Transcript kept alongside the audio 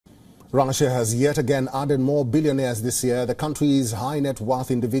Russia has yet again added more billionaires this year. The country's high net worth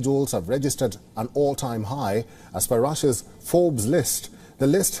individuals have registered an all-time high. As per Russia's Forbes list, the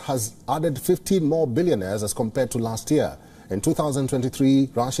list has added 15 more billionaires as compared to last year. In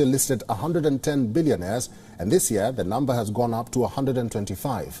 2023, Russia listed 110 billionaires, and this year the number has gone up to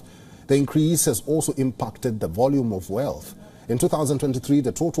 125. The increase has also impacted the volume of wealth. In 2023,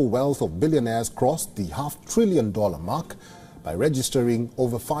 the total wealth of billionaires crossed the $500 billion mark by registering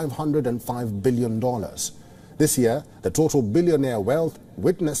over $505 billion. This year, the total billionaire wealth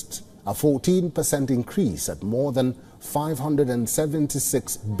witnessed a 14% increase at more than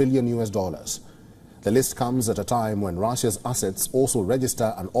 $576 billion. The list comes at a time when Russia's assets also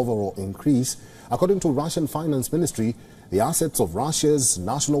register an overall increase. According to Russian Finance Ministry, the assets of Russia's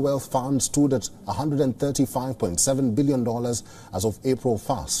National Wealth Fund stood at $135.7 billion as of April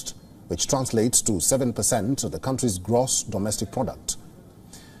 1st, which translates to 7% of the country's gross domestic product.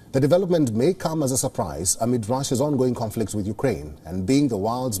 The development may come as a surprise amid Russia's ongoing conflicts with Ukraine and being the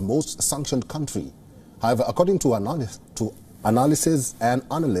world's most sanctioned country. However, according to analysis and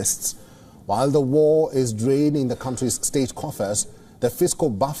analysts, while the war is draining the country's state coffers, the fiscal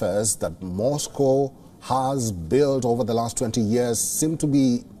buffers that Moscow has built over the last 20 years seem to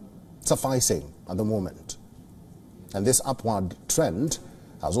be sufficing at the moment. And this upward trend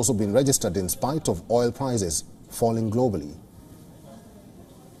has also been registered in spite of oil prices falling globally.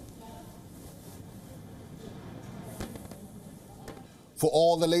 For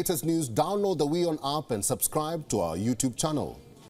all the latest news, download the WION app and subscribe to our YouTube channel.